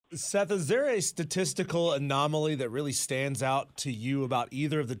Seth, is there a statistical anomaly that really stands out to you about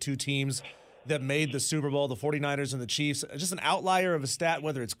either of the two teams that made the Super Bowl, the 49ers and the Chiefs? Just an outlier of a stat,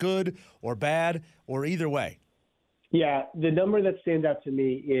 whether it's good or bad or either way. Yeah, the number that stands out to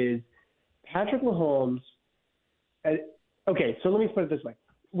me is Patrick Mahomes. Okay, so let me put it this way.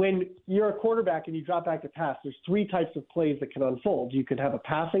 When you're a quarterback and you drop back to pass, there's three types of plays that can unfold. You could have a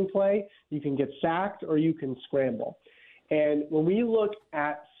passing play, you can get sacked, or you can scramble. And when we look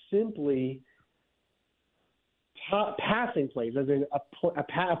at simply passing plays, as in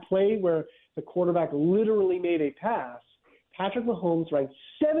a play where the quarterback literally made a pass, Patrick Mahomes ranked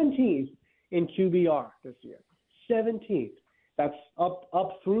 17th in QBR this year. 17th. That's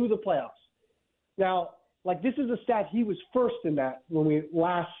up through the playoffs. Now, like, this is a stat, he was first in that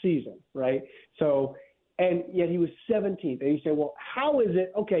last season, right? So, and yet he was 17th. And you say, well, how is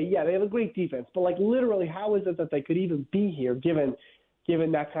it? Okay, yeah, they have a great defense, but like literally, how is it that they could even be here given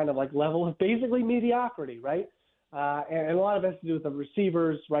that kind of like level of basically mediocrity, right? And a lot of it has to do with the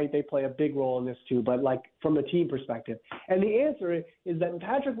receivers, right? They play a big role in this too, but like from a team perspective. And the answer is that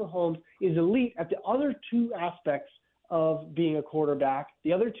Patrick Mahomes is elite at the other two aspects of being a quarterback,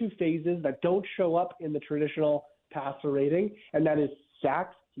 the other two phases that don't show up in the traditional passer rating, and that is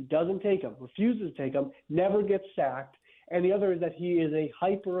sacks. He doesn't take them, refuses to take them, never gets sacked. And the other is that he is a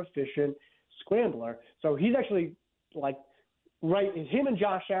hyper-efficient scrambler. So he's actually like right, him and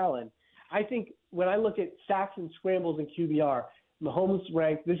Josh Allen. I think when I look at sacks and scrambles in QBR, Mahomes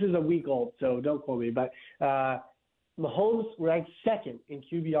ranked, this is a week old, so don't quote me, but Mahomes ranked second in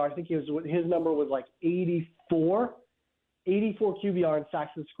QBR. I think his number was like 84 QBR in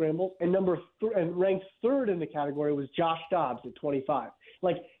sacks and scrambles, and and ranked third in the category was Josh Dobbs at 25.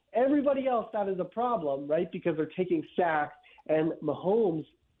 Like everybody else, that is a problem, right? Because they're taking sacks, and Mahomes,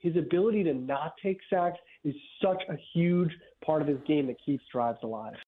 his ability to not take sacks is such a huge part of his game that keeps drives alive.